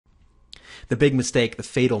The big mistake, the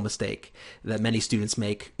fatal mistake that many students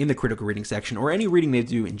make in the critical reading section, or any reading they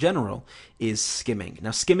do in general, is skimming.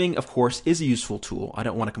 Now, skimming, of course, is a useful tool. I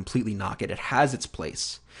don't want to completely knock it. It has its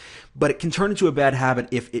place. But it can turn into a bad habit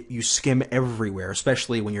if you skim everywhere,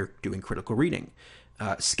 especially when you're doing critical reading.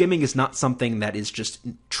 Skimming is not something that is just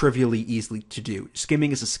trivially easy to do.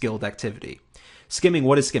 Skimming is a skilled activity. Skimming,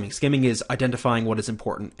 what is skimming? Skimming is identifying what is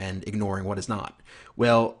important and ignoring what is not.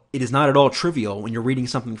 Well, it is not at all trivial when you're reading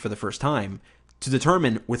something for the first time to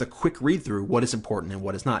determine with a quick read through what is important and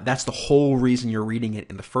what is not. That's the whole reason you're reading it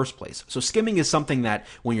in the first place. So skimming is something that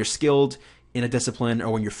when you're skilled in a discipline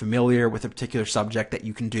or when you're familiar with a particular subject that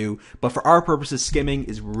you can do. But for our purposes, skimming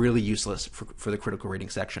is really useless for the critical reading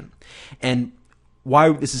section. And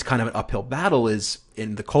why this is kind of an uphill battle is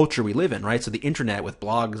in the culture we live in, right? So the internet with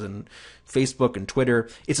blogs and Facebook and Twitter,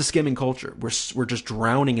 it's a skimming culture. We're just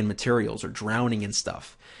drowning in materials or drowning in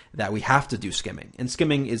stuff that we have to do skimming. And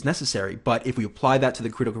skimming is necessary, but if we apply that to the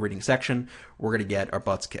critical reading section, we're going to get our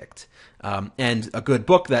butts kicked. And a good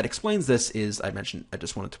book that explains this is, I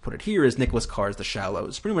just wanted to put it here, is Nicholas Carr's The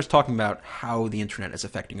Shallows, pretty much talking about how the internet is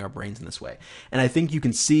affecting our brains in this way. And I think you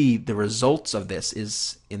can see the results of this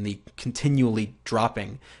is in the continually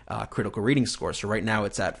dropping critical reading score. So right now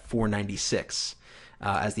it's at 496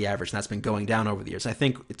 as the average, and that's been going down over the years. I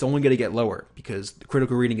think it's only going to get lower because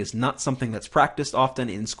critical reading is not something that's practiced often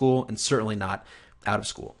in school and certainly not out of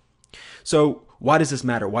school. So why does this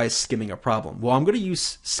matter? Why is skimming a problem? Well, I'm going to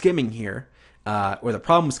use skimming here, or the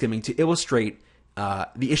problem with skimming, to illustrate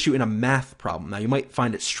the issue in a math problem. Now, you might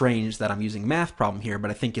find it strange that I'm using math problem here, but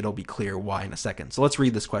I think it'll be clear why in a second. So let's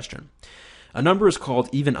read this question. A number is called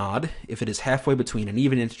even-odd if it is halfway between an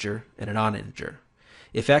even integer and an odd integer.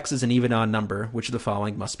 If x is an even-odd number, which of the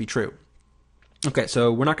following must be true? Okay,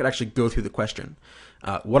 so we're not going to actually go through the question.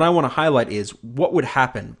 What I want to highlight is what would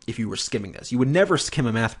happen if you were skimming this. You would never skim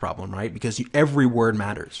a math problem, right? Because every word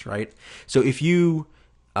matters, right? So if you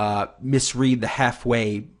misread the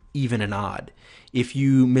halfway even and odd, if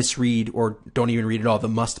you misread or don't even read at all the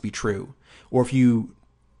must be true, or if you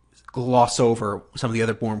gloss over some of the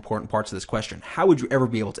other more important parts of this question, how would you ever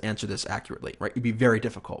be able to answer this accurately, right? It'd be very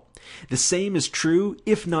difficult. The same is true,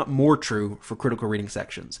 if not more true, for critical reading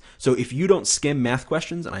sections. So if you don't skim math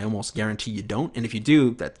questions, and I almost guarantee you don't, and if you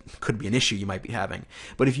do, that could be an issue you might be having.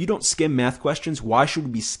 But if you don't skim math questions, why should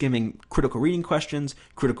we be skimming critical reading questions,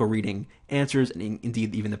 critical reading answers, and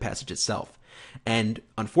indeed even the passage itself? And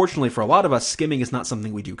unfortunately for a lot of us, skimming is not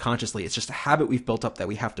something we do consciously. It's just a habit we've built up that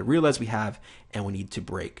we have to realize we have and we need to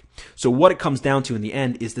break. So what it comes down to in the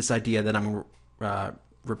end is this idea that I'm going to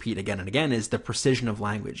repeat again and again, is the precision of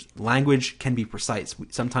language. Language can be precise.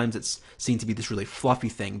 Sometimes it's seen to be this really fluffy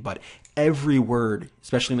thing, but every word,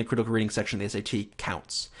 especially in the critical reading section of the SAT,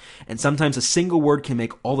 counts. And sometimes a single word can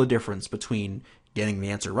make all the difference between getting the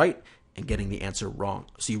answer right and getting the answer wrong.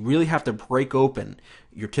 So you really have to break open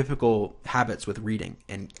your typical habits with reading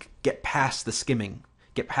and get past the skimming,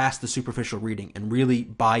 get past the superficial reading, and really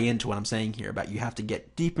buy into what I'm saying here about you have to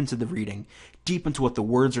get deep into the reading, deep into what the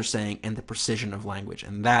words are saying and the precision of language.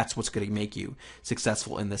 And that's what's going to make you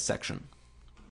successful in this section.